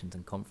organisations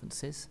and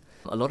conferences.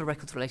 A lot of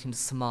records relating to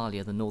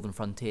Somalia, the Northern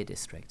Frontier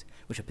District,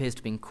 which appears to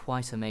have been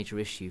quite a major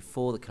issue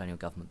for the colonial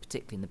government,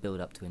 particularly in the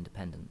build-up to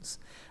independence.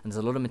 And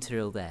there's a lot of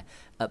material there.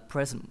 At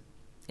present,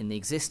 in the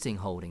existing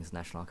holdings of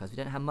National Archives, we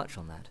don't have much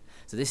on that.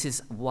 So this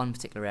is one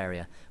particular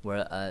area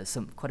where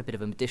quite a bit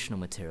of additional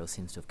material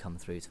seems to have come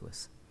through to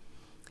us.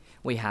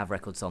 We have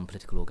records on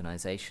political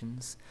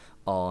organisations,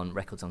 on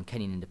records on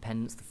Kenyan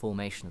independence, the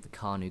formation of the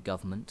KANU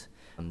government,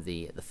 and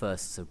the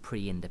first sort of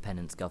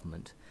pre-independence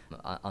government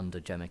under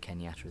Jomo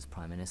Kenyatta as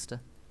Prime Minister.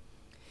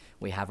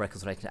 We have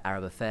records relating to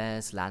Arab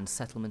affairs, land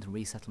settlement and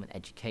resettlement,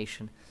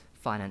 education,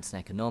 finance and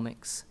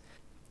economics,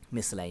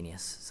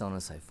 miscellaneous, so on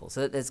and so forth.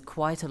 So there's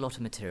quite a lot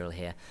of material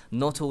here,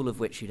 not all of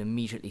which you'd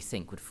immediately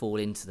think would fall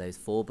into those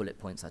 4 bullet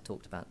points I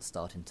talked about at the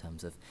start in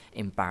terms of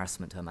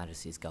embarrassment to Her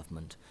Majesty's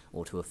government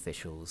or to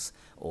officials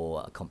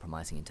or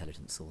compromising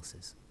intelligence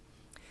sources.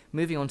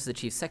 Moving on to the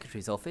Chief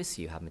Secretary's office,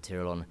 you have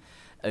material on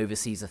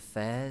overseas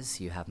affairs,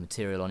 you have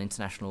material on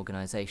international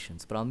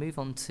organisations, but I'll move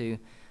on to,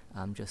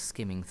 just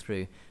skimming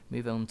through,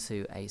 move on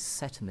to a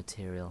set of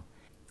material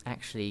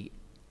actually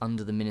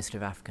under the Ministry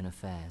of African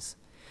Affairs.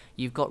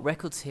 You've got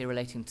records here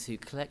relating to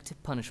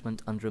collective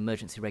punishment under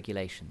emergency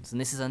regulations, and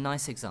this is a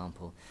nice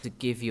example to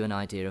give you an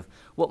idea of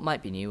what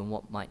might be new and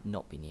what might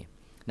not be new.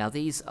 Now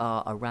these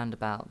are around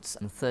about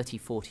 30,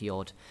 40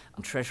 odd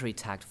Treasury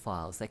tagged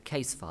files. They're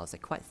case files, they're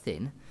quite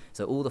thin,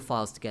 so all the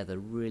files together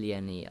really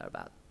only are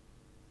about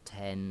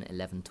 10,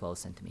 11, 12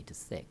 centimetres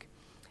thick.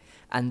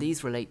 And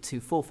these relate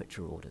to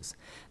forfeiture orders.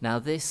 Now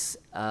this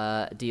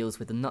deals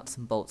with the nuts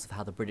and bolts of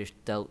how the British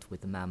dealt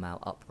with the Mau Mau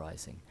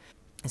uprising.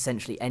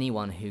 Essentially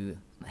anyone who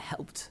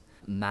helped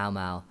Mau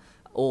Mau,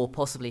 or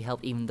possibly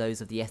helped even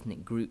those of the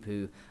ethnic group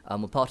who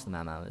were part of the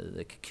Mau Mau,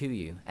 the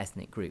Kikuyu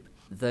ethnic group,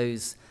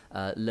 those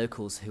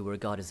locals who were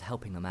regarded as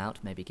helping them out,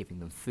 maybe giving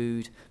them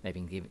food,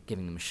 maybe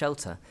giving them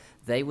shelter,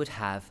 they would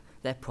have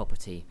their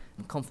property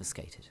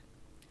confiscated.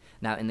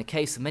 Now, in the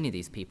case of many of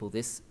these people,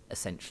 this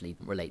essentially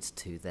relates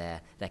to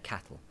their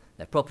cattle.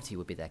 Their property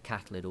would be their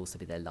cattle, it would also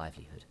be their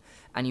livelihood.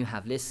 And you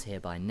have lists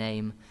here by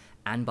name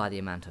and by the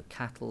amount of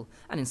cattle,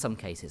 and in some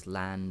cases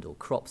land or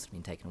crops that have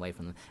been taken away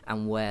from them,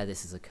 and where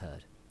this has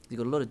occurred. You've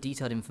got a lot of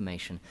detailed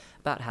information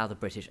about how the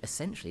British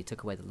essentially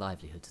took away the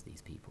livelihoods of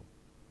these people.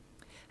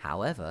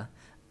 However,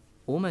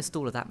 almost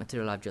all of that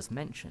material I've just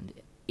mentioned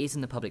is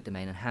in the public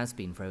domain and has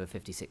been for over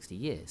 50, 60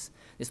 years.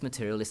 This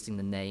material listing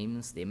the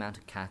names, the amount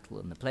of cattle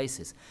and the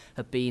places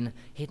have been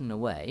hidden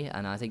away,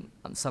 and I think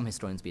some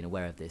historians have been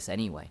aware of this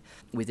anyway,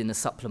 within the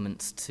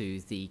supplements to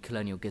the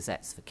colonial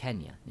gazettes for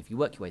Kenya. And if you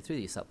work your way through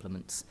these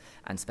supplements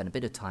and spend a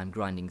bit of time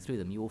grinding through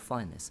them, you will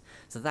find this.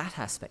 So that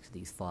aspect of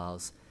these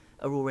files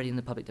are already in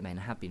the public domain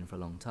and have been for a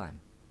long time.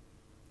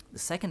 The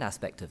second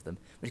aspect of them,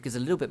 which gives a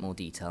little bit more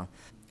detail,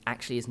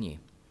 actually is new.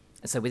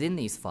 So within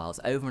these files,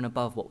 over and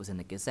above what was in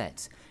the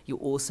Gazette, you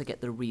also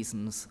get the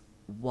reasons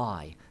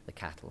why the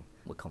cattle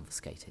were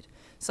confiscated.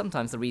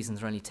 Sometimes the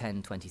reasons are only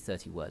 10, 20,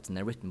 30 words, and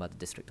they're written by the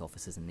district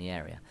officers in the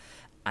area.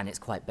 And it's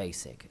quite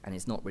basic, and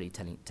it's not really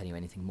telling you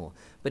anything more.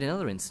 But in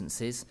other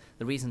instances,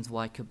 the reasons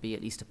why could be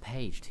at least a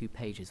page, 2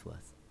 pages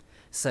worth.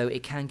 So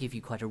it can give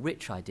you quite a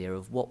rich idea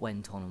of what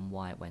went on and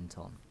why it went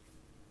on.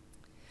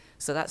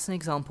 So that's an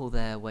example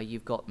there where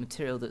you've got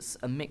material that's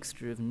a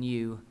mixture of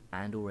new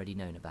and already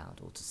known about,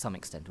 or to some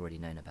extent already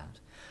known about.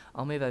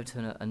 I'll move over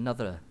to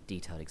another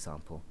detailed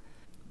example,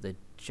 the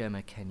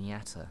Jomo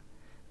Kenyatta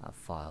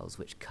files,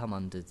 which come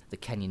under the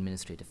Kenyan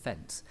Ministry of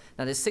Defence.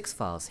 Now there's 6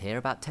 files here,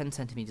 about 10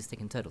 centimetres thick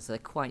in total, so they're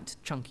quite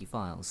chunky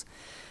files.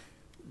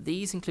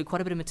 These include quite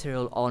a bit of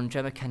material on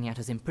Jomo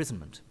Kenyatta's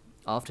imprisonment.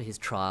 After his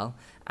trial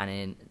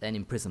and then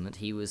imprisonment,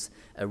 he was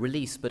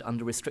released, but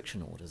under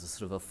restriction orders, a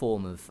sort of a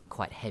form of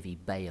quite heavy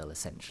bail,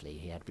 essentially.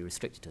 He had to be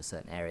restricted to a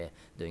certain area,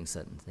 doing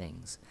certain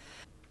things.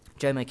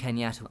 Jomo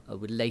Kenyatta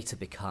would later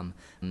become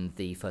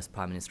the first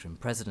Prime Minister and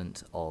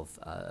President of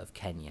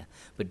Kenya,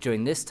 but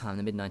during this time,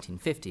 the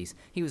mid-1950s,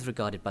 he was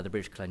regarded by the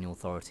British colonial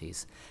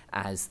authorities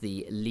as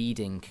the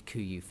leading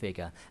Kikuyu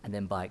figure, and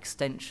then by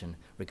extension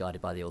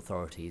regarded by the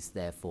authorities,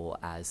 therefore,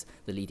 as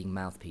the leading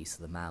mouthpiece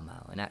of the Mau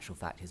Mau. In actual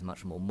fact, he's a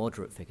much more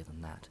moderate figure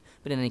than that.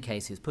 But in any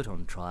case, he was put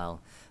on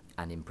trial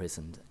and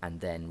imprisoned,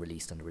 and then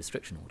released under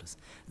restriction orders.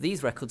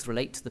 These records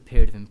relate to the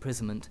period of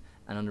imprisonment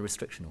and under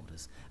restriction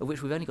orders, of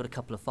which we've only got a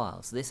couple of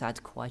files. So this adds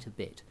quite a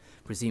bit,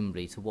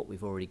 presumably, to what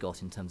we've already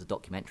got in terms of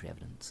documentary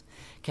evidence.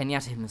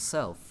 Kenyatta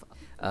himself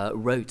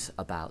wrote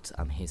about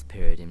his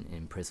period in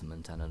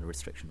imprisonment and under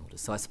restriction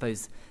orders. So I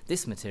suppose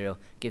this material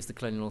gives the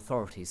colonial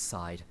authorities'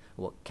 side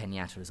of what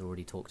Kenyatta has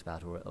already talked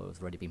about or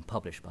has already been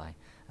published by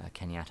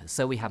Kenyatta.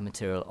 So we have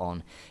material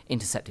on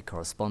intercepted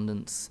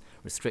correspondence,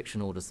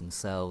 restriction orders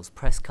themselves,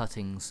 press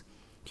cuttings,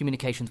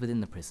 communications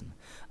within the prison.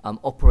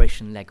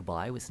 Operation Leg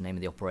By was the name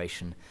of the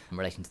operation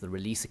relating to the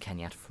release of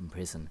Kenyatta from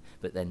prison,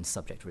 but then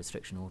subject to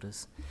restriction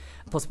orders.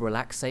 Possible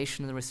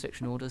relaxation of the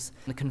restriction orders.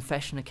 And the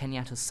confession of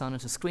Kenyatta's son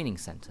at a screening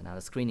centre. Now,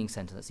 the screening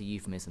centre, that's a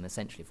euphemism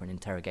essentially for an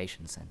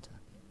interrogation centre.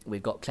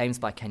 We've got claims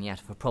by Kenyatta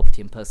for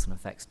property and personal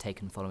effects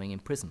taken following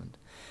imprisonment.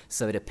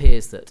 So it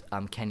appears that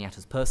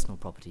Kenyatta's personal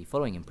property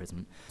following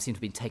imprisonment seemed to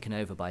have been taken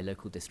over by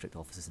local district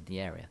officers in the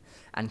area,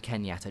 and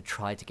Kenyatta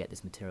tried to get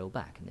this material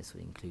back, and this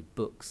would include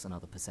books and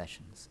other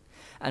possessions.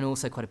 And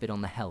also quite a bit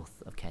on the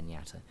health of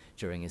Kenyatta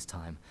during his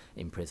time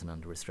in prison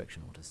under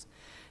restriction orders.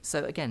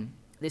 So again,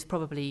 this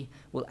probably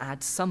will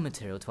add some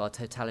material to our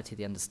totality of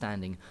the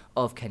understanding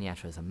of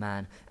Kenyatta as a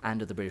man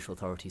and of the British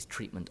authorities'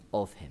 treatment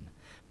of him.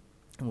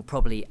 And will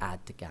probably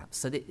add to gaps.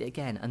 So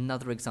again,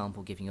 another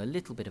example giving you a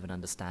little bit of an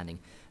understanding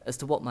as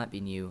to what might be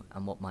new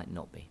and what might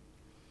not be.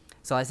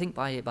 So I think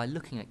by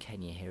looking at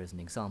Kenya here as an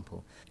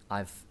example,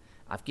 I've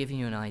given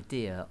you an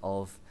idea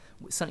of,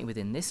 certainly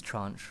within this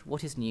tranche,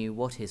 what is new,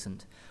 what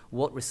isn't,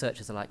 what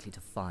researchers are likely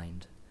to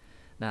find.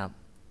 Now,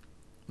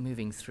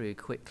 moving through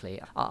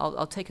quickly,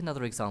 I'll take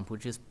another example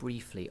just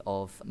briefly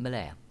of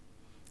Malaya.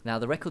 Now,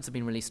 the records have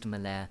been released in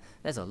Malaya.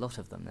 There's a lot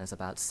of them. There's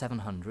about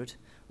 700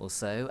 or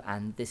so,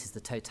 and this is the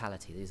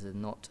totality. This is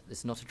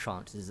not a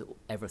tranche. This is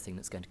everything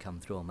that's going to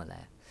come through on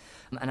Malaya.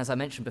 And as I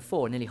mentioned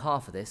before, nearly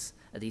half of this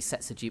are these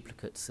sets of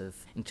duplicates of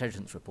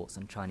intelligence reports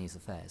on Chinese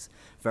affairs.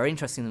 Very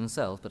interesting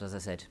themselves, but as I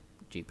said,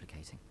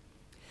 duplicating.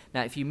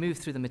 Now, if you move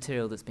through the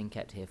material that's been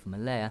kept here from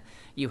Malaya,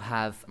 you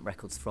have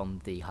records from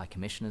the High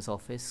Commissioner's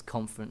Office,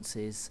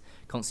 conferences,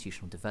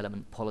 constitutional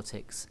development,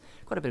 politics,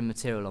 quite a bit of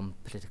material on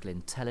political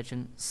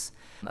intelligence,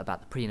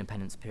 about the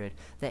pre-independence period.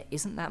 There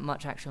isn't that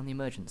much actually on the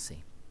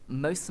emergency.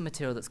 Most of the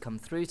material that's come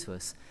through to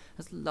us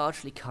has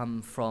largely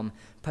come from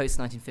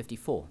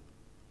post-1954.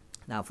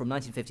 Now, from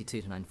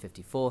 1952 to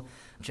 1954,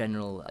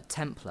 General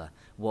Templar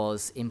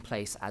was in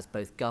place as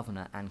both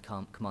governor and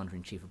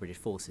commander-in-chief of British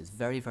forces.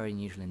 Very, very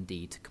unusual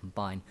indeed to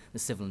combine the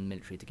civil and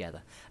military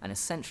together. And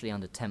essentially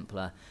under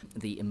Templar,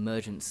 the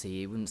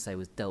emergency, I wouldn't say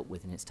was dealt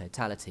with in its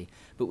totality,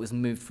 but was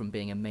moved from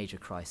being a major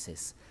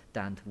crisis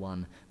down to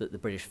one that the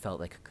British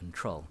felt they could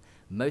control.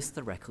 Most of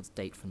the records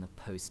date from the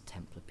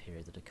post-Templar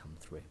period that have come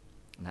through.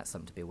 And that's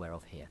something to be aware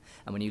of here.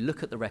 And when you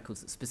look at the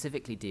records that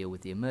specifically deal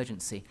with the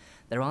emergency,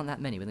 there aren't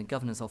that many. Within the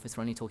Governor's Office,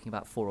 we're only talking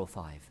about 4 or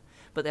 5.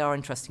 But they are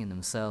interesting in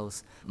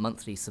themselves.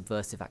 Monthly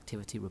subversive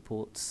activity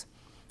reports,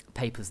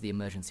 papers of the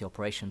Emergency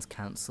Operations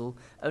Council,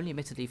 only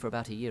admittedly for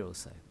about a year or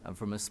so, and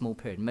from a small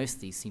period. Most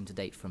of these seem to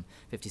date from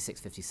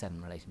 56,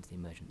 57 relating to the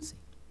emergency.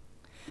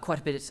 Quite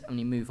a bit when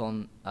you move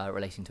on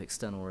relating to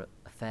external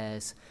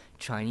affairs,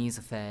 Chinese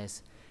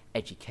affairs,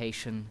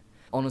 education,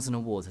 honours and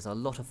awards. There's a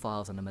lot of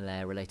files under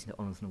Malaya relating to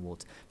honours and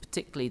awards,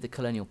 particularly the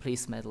Colonial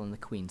Police Medal and the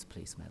Queen's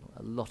Police Medal.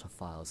 A lot of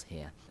files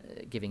here,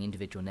 giving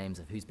individual names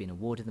of who's been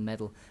awarded the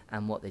medal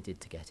and what they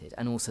did to get it,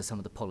 and also some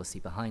of the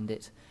policy behind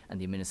it and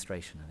the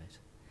administration of it.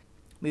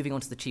 Moving on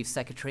to the Chief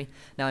Secretary.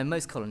 Now, in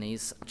most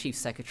colonies, Chief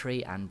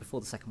Secretary, and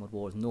before the Second World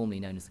War was normally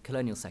known as the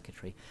Colonial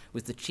Secretary,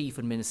 was the Chief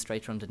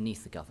Administrator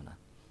underneath the Governor.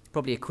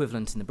 Probably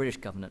equivalent in the British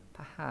government,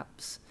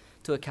 perhaps,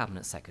 to a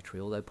cabinet secretary,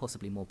 although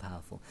possibly more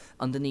powerful.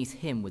 Underneath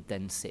him would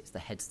then sit the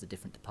heads of the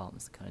different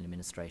departments of the colonial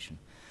administration.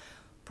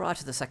 Prior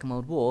to the Second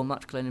World War,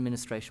 much colonial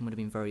administration would have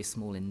been very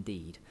small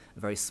indeed, a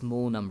very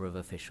small number of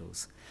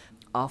officials.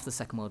 After the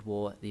Second World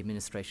War, the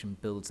administration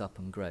builds up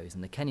and grows.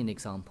 In the Kenyan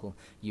example,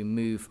 you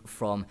move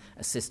from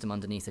a system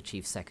underneath a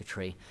chief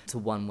secretary to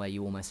one where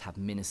you almost have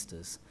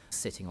ministers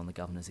sitting on the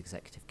governor's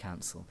executive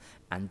council.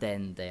 And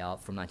then they are,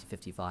 from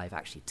 1955,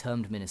 actually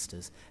termed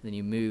ministers. And then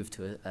you move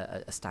to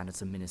a standard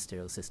sort of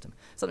ministerial system.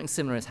 Something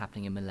similar is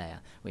happening in Malaya.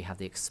 We have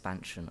the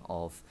expansion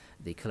of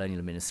the colonial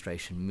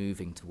administration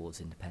moving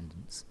towards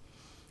independence.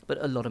 But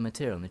a lot of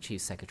material in the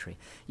Chief Secretary.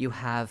 You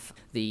have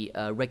the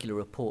regular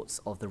reports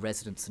of the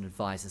residents and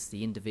advisors,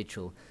 the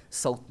individual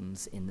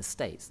sultans in the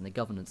states, and the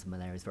governance of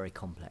Malaya is very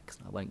complex,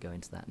 and I won't go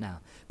into that now.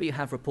 But you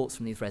have reports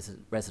from these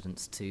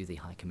residents to the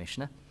High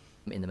Commissioner.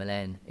 In the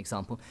Malayan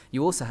example,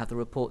 you also have the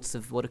reports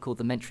of what are called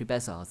the Mentri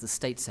Bezars, the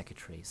state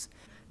secretaries,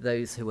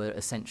 those who were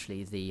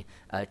essentially the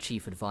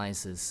chief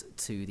advisors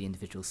to the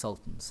individual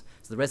sultans.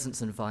 So the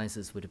residents and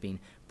advisors would have been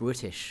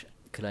British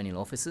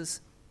colonial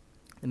officers.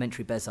 The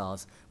Mentri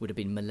Bezars would have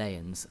been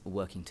Malayans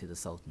working to the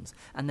sultans,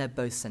 and they're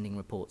both sending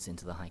reports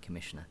into the High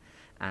Commissioner.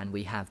 And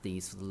we have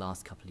these for the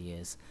last couple of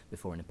years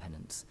before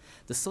independence.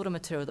 The sort of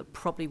material that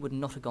probably would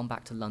not have gone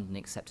back to London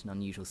except in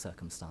unusual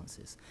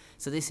circumstances.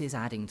 So this is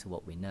adding to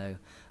what we know,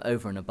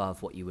 over and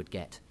above what you would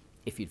get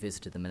if you'd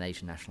visited the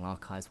Malaysian National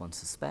Archives, one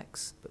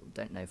suspects, but we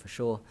don't know for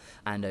sure,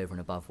 and over and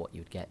above what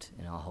you'd get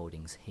in our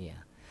holdings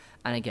here.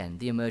 And again,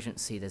 the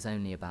emergency, there's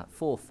only about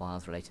 4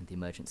 files relating to the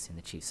emergency in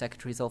the Chief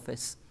Secretary's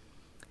office,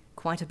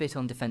 quite a bit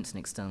on Defence and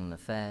External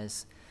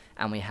Affairs,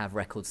 and we have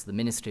records of the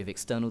Ministry of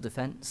External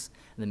Defence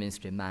and the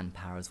Ministry of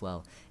Manpower as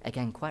well.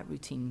 Again, quite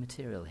routine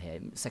material here.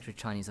 Secretary of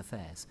Chinese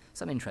Affairs,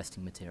 some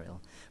interesting material.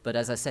 But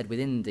as I said,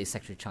 within the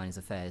Secretary of Chinese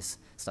Affairs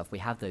stuff, we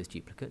have those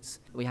duplicates.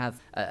 We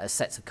have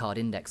sets of card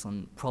index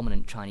on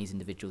prominent Chinese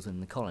individuals in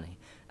the colony,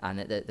 and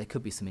there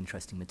could be some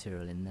interesting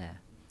material in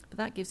there. But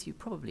that gives you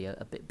probably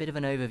a bit of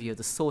an overview of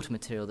the sort of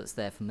material that's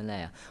there for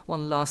Malaya.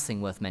 One last thing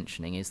worth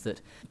mentioning is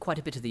that quite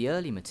a bit of the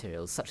early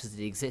materials, such as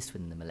it exists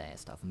within the Malaya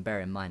stuff, and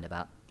bear in mind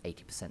about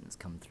 80% that's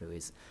come through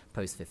is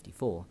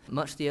post-54.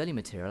 Much of the early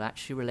material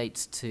actually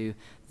relates to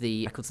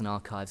the records and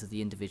archives of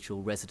the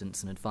individual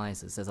residents and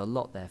advisors. There's a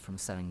lot there from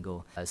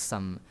Selangor,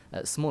 some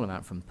small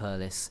amount from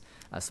Perlis,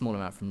 a small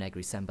amount from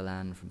Negri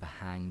Sembilan, from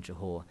Pahang,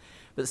 Johor.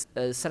 But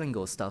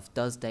Selangor stuff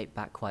does date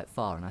back quite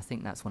far, and I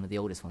think that's one of the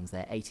oldest ones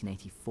there,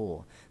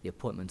 1884, the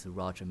appointment of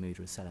Raja Mudra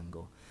of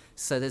Selangor.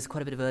 So there's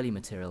quite a bit of early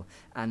material,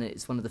 and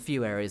it's one of the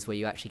few areas where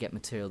you actually get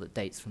material that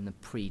dates from the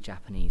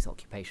pre-Japanese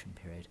occupation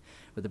period,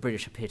 where the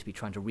British appear to be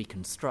trying to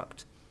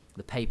reconstruct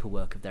the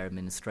paperwork of their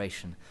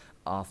administration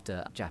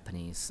after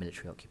Japanese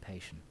military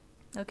occupation.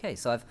 Okay,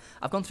 so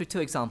I've gone through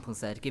 2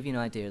 examples there to give you an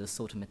idea of the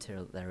sort of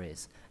material that there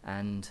is,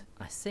 and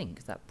I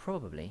think that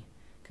probably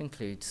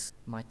concludes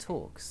my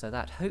talk. So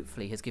that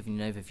hopefully has given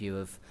you an overview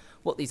of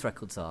what these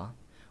records are,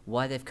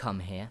 why they've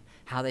come here,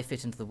 how they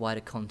fit into the wider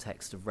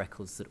context of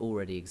records that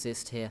already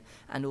exist here,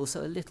 and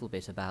also a little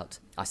bit about,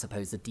 I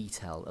suppose, the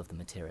detail of the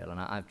material. And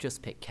I've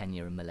just picked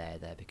Kenya and Malaya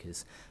there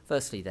because,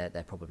 firstly,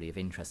 they're probably of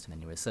interest to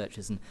many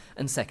researchers,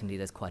 and secondly,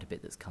 there's quite a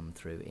bit that's come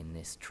through in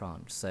this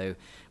tranche. So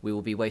we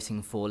will be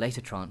waiting for later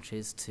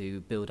tranches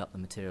to build up the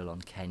material on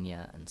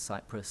Kenya and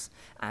Cyprus,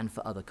 and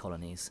for other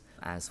colonies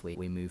as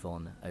we move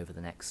on over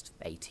the next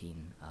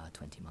 18,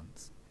 20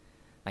 months.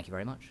 Thank you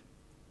very much.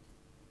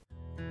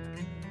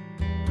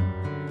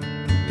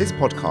 This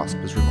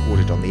podcast was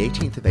recorded on the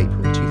 18th of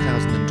April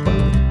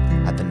 2012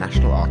 at the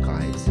National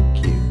Archives,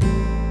 Kew.